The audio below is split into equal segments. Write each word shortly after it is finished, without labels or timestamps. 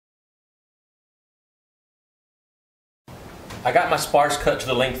I got my spars cut to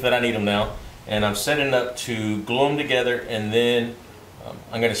the length that I need them now, and I'm setting up to glue them together, and then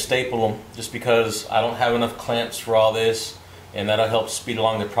I'm going to staple them just because I don't have enough clamps for all this, and that'll help speed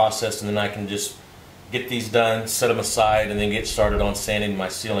along the process, and then I can just get these done, set them aside, and then get started on sanding my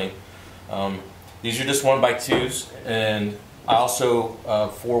ceiling. These are just 1x2s, and I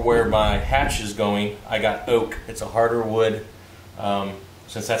also, for where my hatch is going, I got oak. It's a harder wood.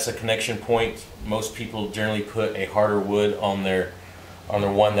 Since that's a connection point, most people generally put a harder wood on their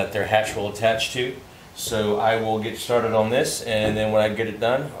one that their hatch will attach to. So I will get started on this, and then when I get it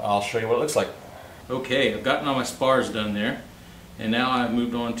done, I'll show you what it looks like. Okay, I've gotten all my spars done there, and now I've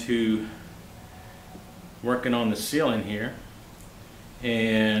moved on to working on the ceiling here,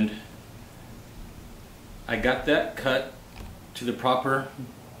 and I got that cut to the proper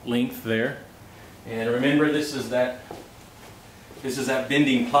length there. And remember, this is that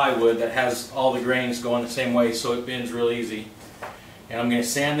bending plywood that has all the grains going the same way, so it bends real easy. And I'm going to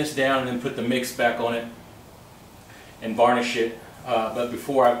sand this down and then put the mix back on it and varnish it. But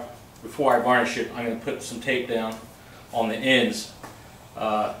before I varnish it, I'm going to put some tape down on the ends.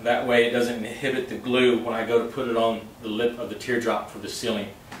 That way it doesn't inhibit the glue when I go to put it on the lip of the teardrop for the ceiling.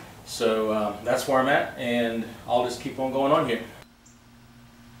 So that's where I'm at, and I'll just keep on going on here.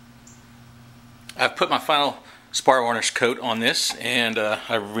 I've put my final spar varnish coat on this, and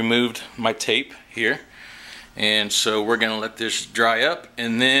I've removed my tape here, and so we're going to let this dry up,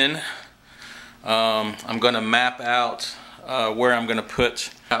 and then I'm going to map out where I'm going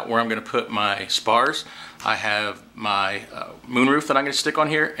to put my spars. I have my moonroof that I'm going to stick on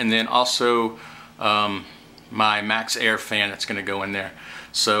here, and then also my Maxx air fan that's going to go in there.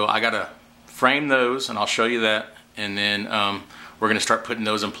 So I got to frame those, and I'll show you that, and then we're going to start putting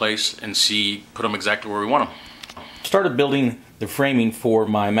those in place and put them exactly where we want them. Started building the framing for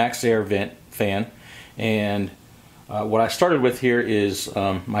my Maxx air vent fan, and what I started with here is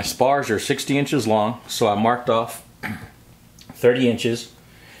my spars are 60 inches long, so I marked off 30 inches,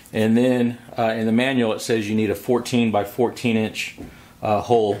 and then in the manual it says you need a 14 by 14 inch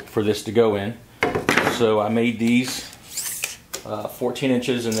hole for this to go in. So I made these 14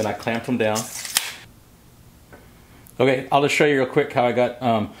 inches, and then I clamped them down. Okay, I'll just show you real quick how I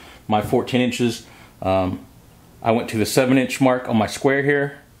got my 14 inches. I went to the 7-inch mark on my square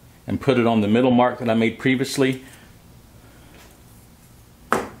here and put it on the middle mark that I made previously,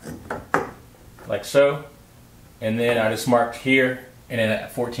 like so, and then I just marked here and then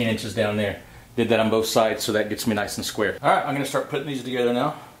at 14 inches down there. Did that on both sides, so that gets me nice and square. Alright, I'm going to start putting these together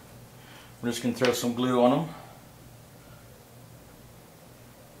now. We're just going to throw some glue on them.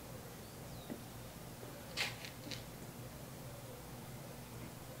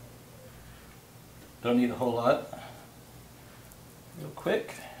 Don't need a whole lot. Real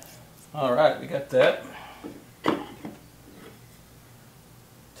quick. Alright, we got that.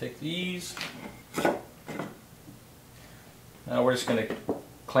 Take these. Now we're just going to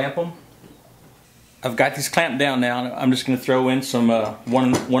clamp them. I've got these clamped down now. I'm just going to throw in some 1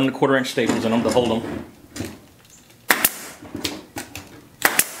 1/4 inch staples in them to hold them.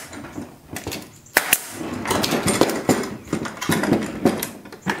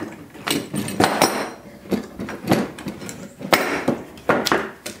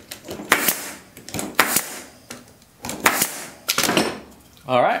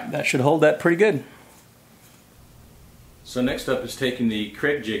 Alright, that should hold that pretty good. So next up is taking the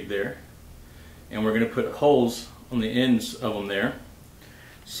Craig jig there, and we're going to put holes on the ends of them there.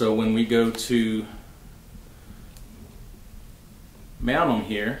 So when we go to mount them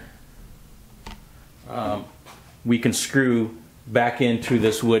here, we can screw back into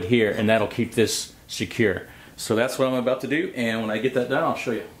this wood here, and that'll keep this secure. So that's what I'm about to do, and when I get that done, I'll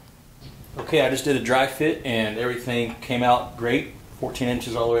show you. Okay, I just did a dry fit, and everything came out great. 14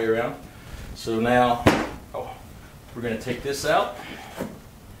 inches all the way around. So now we're going to take this out,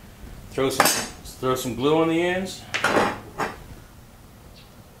 throw some glue on the ends,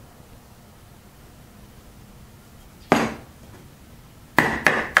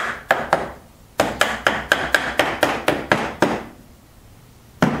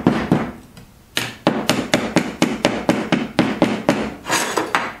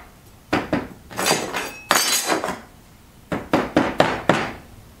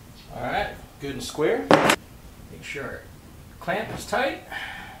 good and square. Make sure our clamp is tight.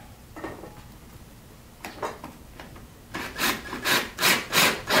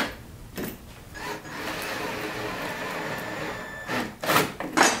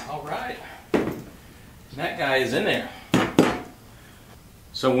 All right, and that guy is in there.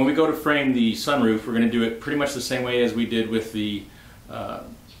 So when we go to frame the sunroof, we're going to do it pretty much the same way as we did with the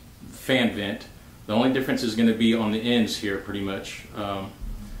fan vent. The only difference is going to be on the ends here, pretty much.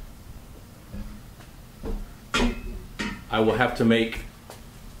 I will have to make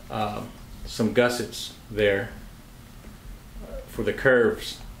some gussets there for the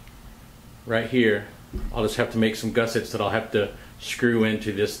curves right here. I'll just have to make some gussets that I'll have to screw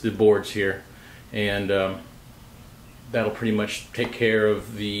into the boards here, and that'll pretty much take care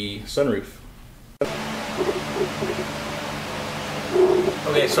of the sunroof.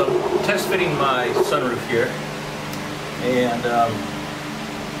 Okay, so I'm test fitting my sunroof here, and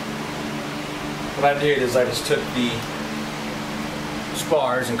what I did is I just took the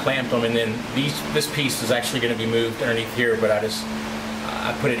spars and clamped them, and then this piece is actually going to be moved underneath here, but I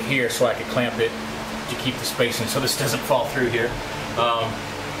put it here so I could clamp it to keep the spacing so this doesn't fall through here.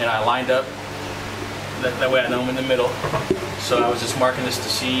 And I lined up that way I know I'm in the middle. So I was just marking this to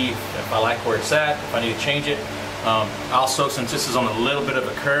see if I like where it's at, if I need to change it. Also, since this is on a little bit of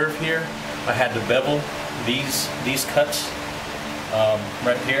a curve here, I had to bevel these cuts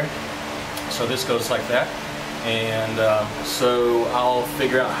right here. So this goes like that. And so I'll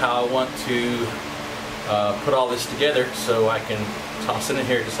figure out how I want to put all this together so I can toss it in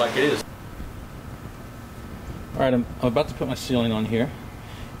here just like it is. Alright, I'm about to put my ceiling on here,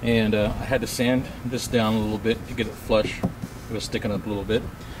 and I had to sand this down a little bit to get it flush. It was sticking up a little bit.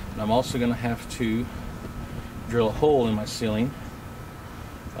 And I'm also going to have to drill a hole in my ceiling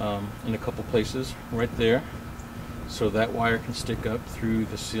in a couple places right there, so that wire can stick up through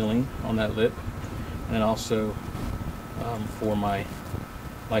the ceiling on that lip, and also for my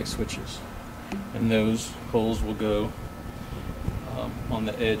light switches. And those holes will go on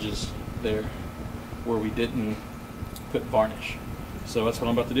the edges there where we didn't put varnish. So that's what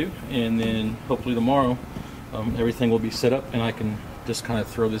I'm about to do, and then hopefully tomorrow everything will be set up and I can just kind of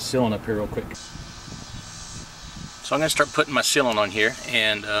throw this ceiling up here real quick. So I'm going to start putting my ceiling on here,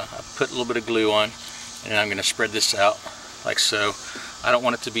 and I put a little bit of glue on, and I'm going to spread this out like so. I don't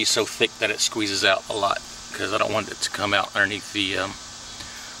want it to be so thick that it squeezes out a lot, because I don't want it to come out underneath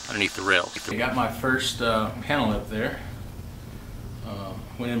the rail. I got my first panel up there.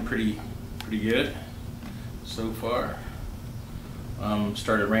 Went in pretty good so far.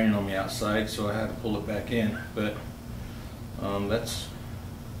 Started raining on me outside, so I had to pull it back in, but that's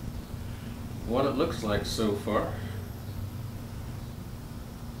what it looks like so far.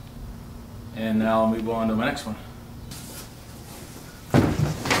 And now I'll move on to my next one.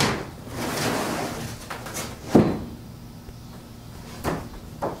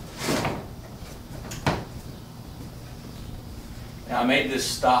 Now I made this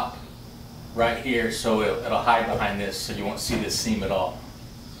stop right here so it'll hide behind this, so you won't see this seam at all.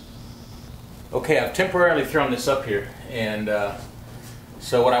 Okay, I've temporarily thrown this up here, and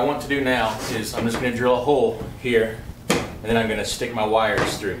so what I want to do now is I'm just going to drill a hole here, and then I'm going to stick my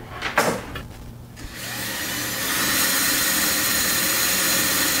wires through.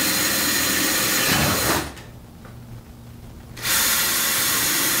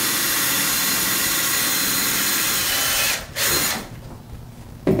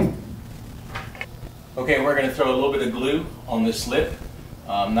 Okay, we're going to throw a little bit of glue on this lip.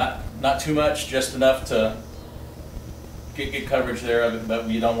 Not too much, just enough to get good coverage there of it, but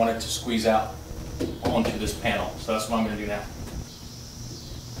you don't want it to squeeze out onto this panel. So that's what I'm going to do now.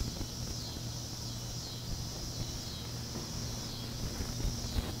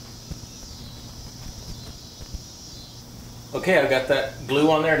 Okay, I've got that glue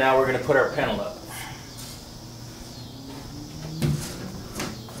on there. Now we're going to put our panel up.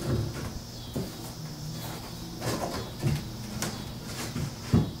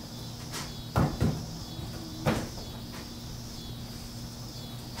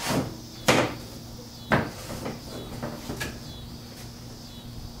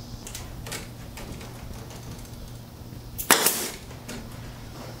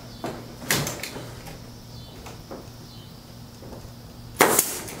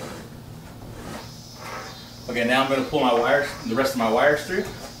 Okay, now I'm going to pull my wires, the rest of my wires through.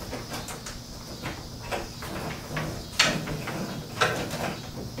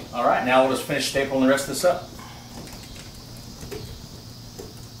 All right, now we'll just finish stapling the rest of this up.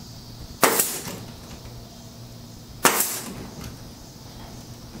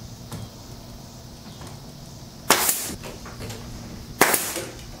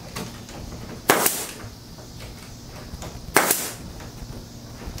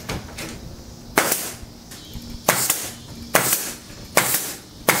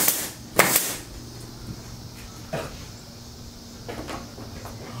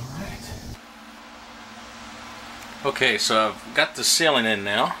 Okay, so I've got the ceiling in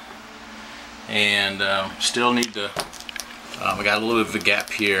now, and still need to We got a little bit of a gap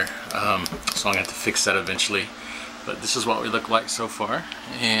here, so I'm going to have to fix that eventually. But this is what we look like so far.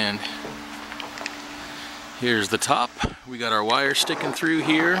 And here's the top. We got our wire sticking through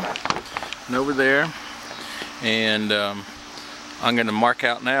here and over there. And I'm going to mark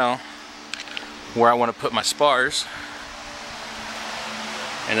out now where I want to put my spars.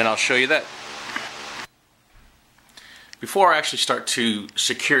 And then I'll show you that. Before I actually start to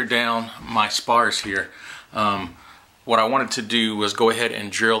secure down my spars here, what I wanted to do was go ahead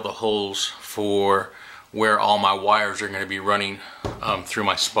and drill the holes for where all my wires are going to be running through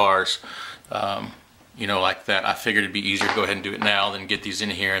my spars. You know, like that. I figured it'd be easier to go ahead and do it now than get these in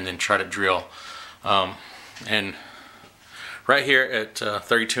here and then try to drill. And right here at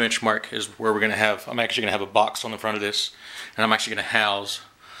 32-inch mark is where we're going to have, I'm actually going to have a box on the front of this, and I'm actually going to house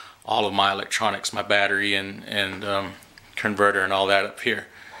all of my electronics, my battery and converter and all that up here.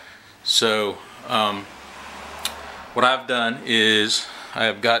 So what I've done is I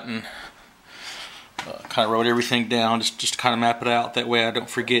have gotten kind of wrote everything down just to kind of map it out, that way I don't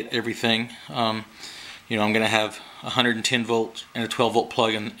forget everything. You know, I'm going to have 110 volt and a 12 volt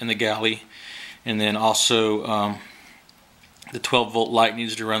plug in the galley, and then also the 12 volt light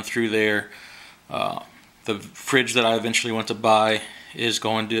needs to run through there. The fridge that I eventually want to buy is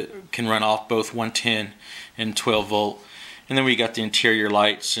can run off both 110 and 12 volt. And then we got the interior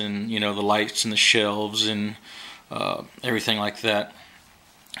lights and, you know, the lights and the shelves and everything like that.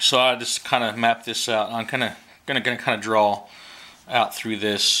 So I just kind of map this out. I'm gonna kind of draw out through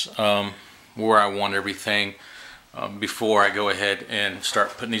this where I want everything before I go ahead and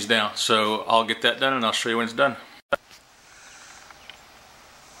start putting these down. So I'll get that done and I'll show you when it's done.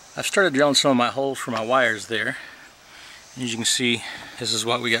 I've started drilling some of my holes for my wires there. As you can see, this is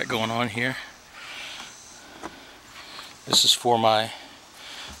what we got going on here. This is for my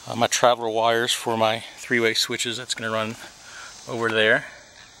my traveler wires for my three-way switches. That's going to run over there,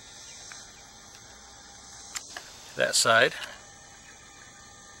 that side.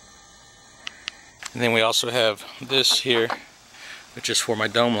 And then we also have this here, which is for my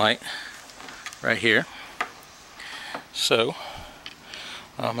dome light right here. So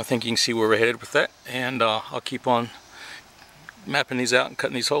I think you can see where we're headed with that, and I'll keep on mapping these out and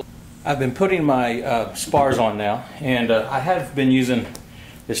cutting these holes. I've been putting my spars on now, and I have been using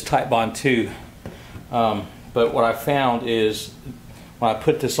this Type Bond 2, but what I found is when I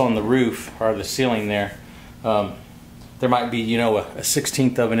put this on the roof or the ceiling there, there might be, you know, a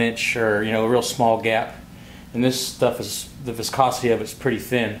 1/16 of an inch or, you know, a real small gap, and this stuff is, the viscosity of it's pretty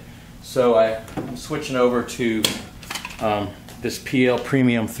thin. So I'm switching over to this PL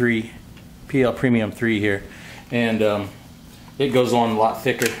Premium 3 here, and it goes on a lot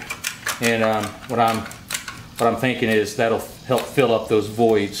thicker. And what I'm thinking is that'll help fill up those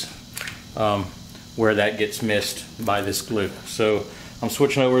voids where that gets missed by this glue. So I'm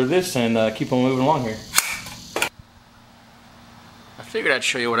switching over to this and keep on moving along here. I figured I'd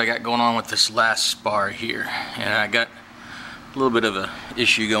show you what I got going on with this last spar here, and I got a little bit of a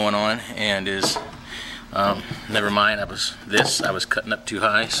issue going on, and is never mind. I was cutting up too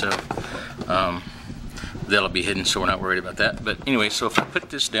high, so that'll be hidden, so we're not worried about that. But anyway, so if I put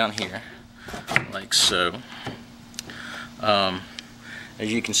this down here like so,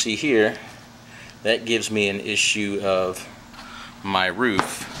 as you can see here, that gives me an issue of my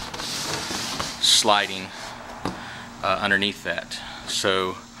roof sliding underneath that.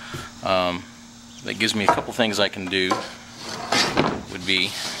 So that gives me a couple things I can do. Would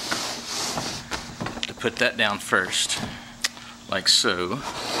be to put that down first like so,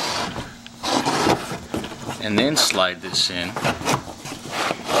 and then slide this in.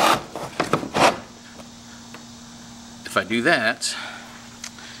 If I do that,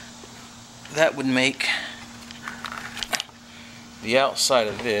 that would make the outside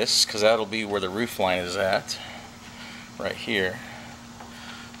of this, because that'll be where the roof line is at, right here.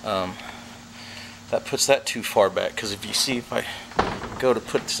 That puts that too far back, because if you see, if I go to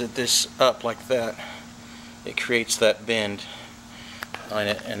put this up like that, it creates that bend on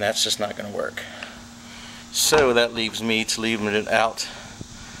it, and that's just not going to work. So that leaves me to leave it out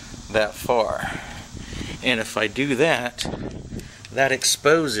that far. And if I do that, that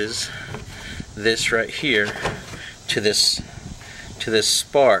exposes this right here to this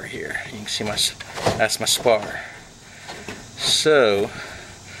spar here. You can see that's my spar. So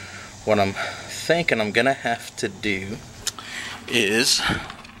what I'm thinking I'm gonna have to do is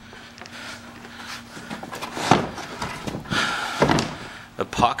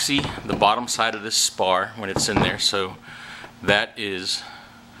epoxy the bottom side of this spar when it's in there, so that is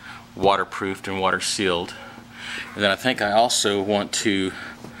waterproofed and water sealed. And then I think I also want to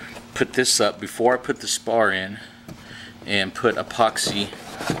put this up before I put the spar in, and put epoxy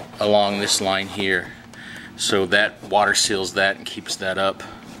along this line here, so that water seals that and keeps that up.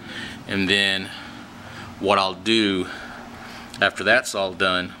 And then what I'll do after that's all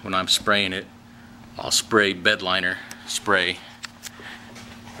done, when I'm spraying it, I'll spray bed liner spray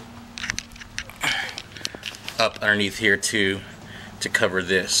up underneath here too, to cover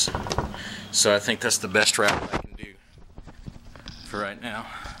this. So I think that's the best route I can do for right now.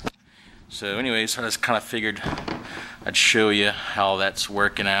 So anyways, I just kind of figured I'd show you how that's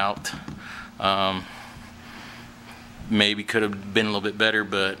working out. Maybe could have been a little bit better,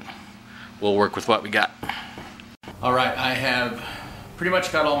 but we'll work with what we got. Alright, I have pretty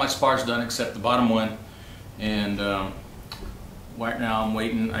much got all my spars done except the bottom one, and right now I'm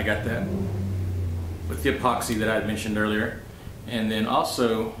waiting. I got that with the epoxy that I had mentioned earlier. And then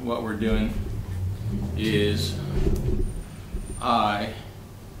also what we're doing is I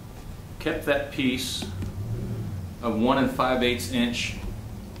kept that piece of 1 5/8 inch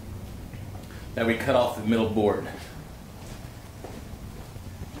that we cut off the middle board,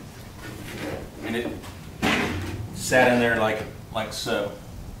 and it sat in there like so.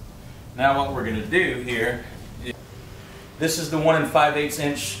 Now what we're going to do here is, this is the 1 5/8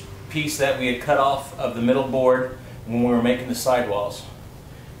 inch piece that we had cut off of the middle board when we were making the sidewalls.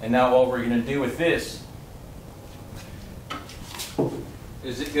 And now what we're going to do with this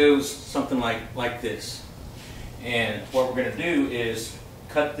is it goes something like this. And what we're going to do is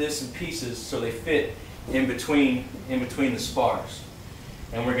cut this in pieces so they fit in between the spars.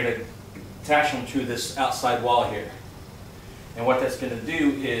 And we're going to attach them to this outside wall here. And what that's going to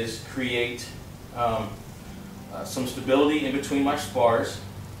do is create some stability in between my spars,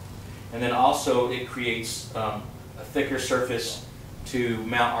 and then also it creates a thicker surface to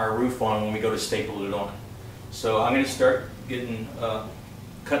mount our roof on when we go to staple it on. So I'm going to start getting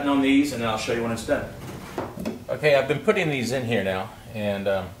cutting on these, and then I'll show you when it's done. Okay, I've been putting these in here now, and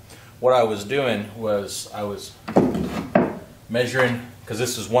what I was doing was I was measuring, because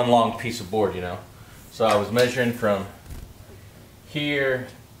this is one long piece of board, you know. So I was measuring from here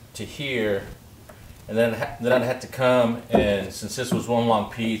to here, and then I'd have to come, and since this was one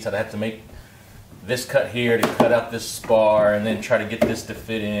long piece, I'd have to make this cut here to cut out this spar, and then try to get this to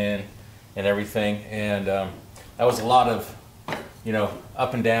fit in and everything. And that was a lot of, you know,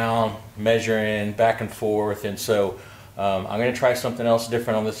 up and down, measuring, back and forth. And so I'm going to try something else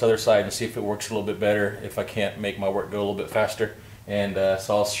different on this other side and see if it works a little bit better, if I can't make my work go a little bit faster. And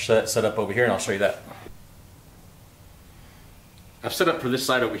so I'll set up over here and I'll show you that. I've set up for this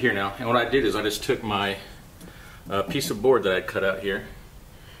side over here now, and what I did is I just took my piece of board that I cut out here,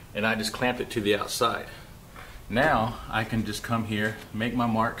 and I just clamped it to the outside. Now I can just come here, make my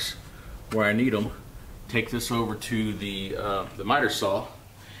marks where I need them, take this over to the miter saw,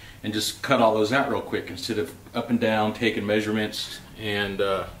 and just cut all those out real quick instead of up and down taking measurements and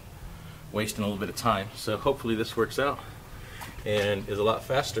wasting a little bit of time. So hopefully this works out and is a lot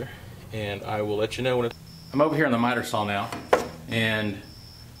faster, and I will let you know when it's... I'm over here on the miter saw now, and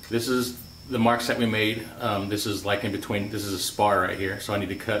this is the marks that we made. This is like in between, this is a spar right here, so I need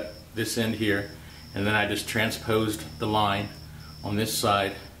to cut this end here, and then I just transposed the line on this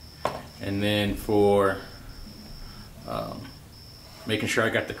side. And then for making sure I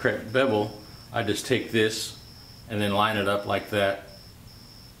got the correct bevel, I just take this and then line it up like that,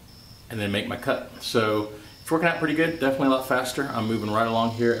 and then make my cut. So it's working out pretty good, definitely a lot faster. I'm moving right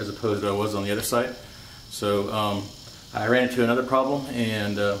along here as opposed to I was on the other side. So I ran into another problem,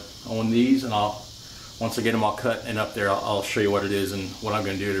 and on these, and once I get them all cut and up there, I'll show you what it is and what I'm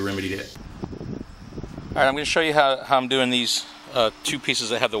going to do to remedy it. Alright, I'm going to show you how I'm doing these two pieces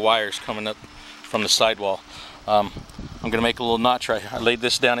that have the wires coming up from the sidewall. I'm going to make a little notch right here. I laid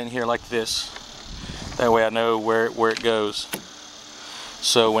this down in here like this. That way I know where it goes.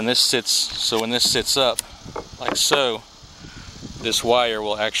 So when this sits up like so, this wire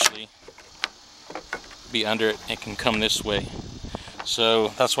will actually be under it and can come this way. So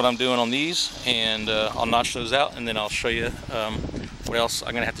that's what I'm doing on these, and I'll notch those out, and then I'll show you what else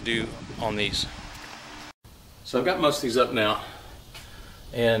I'm going to have to do on these. So I've got most of these up now,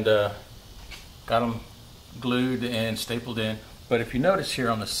 and got them glued and stapled in. But if you notice here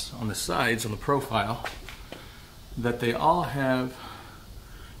on the sides, on the profile, that they all have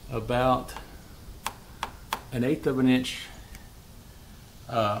about 1/8 of an inch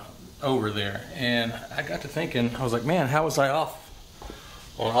over there. And I got to thinking, I was like, man, how was I off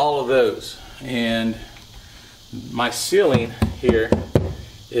on all of those? And my ceiling here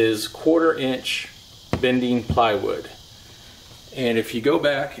is 1/4 inch bending plywood. And if you go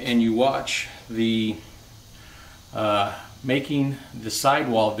back and you watch the making the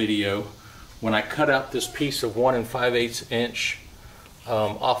sidewall video when I cut out this piece of 1 5/8 inch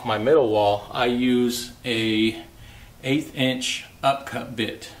off my middle wall, I use a 1/8 inch upcut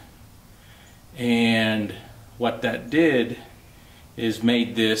bit, and what that did is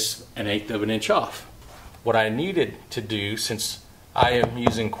made this 1/8 of an inch off. What I needed to do, since I am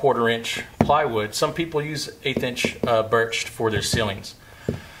using 1/4 inch plywood, some people use 1/8 inch birch for their ceilings.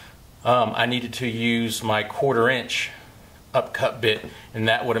 I needed to use my 1/4 inch upcut bit, and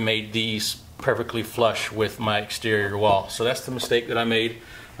that would have made these perfectly flush with my exterior wall. So that's the mistake that I made.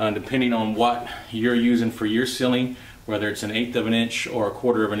 Depending on what you're using for your ceiling, whether it's 1/8 of an inch or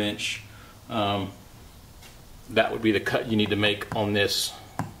 1/4 of an inch, that would be the cut you need to make on this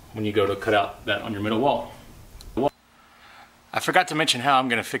when you go to cut out that on your middle wall. I forgot to mention how I'm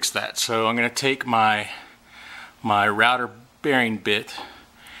going to fix that. So I'm going to take my router bearing bit,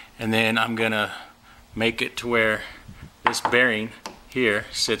 and then I'm going to make it to where this bearing here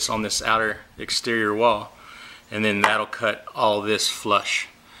sits on this outer exterior wall, and then that'll cut all this flush.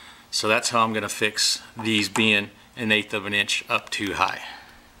 So that's how I'm going to fix these being 1/8 of an inch up too high.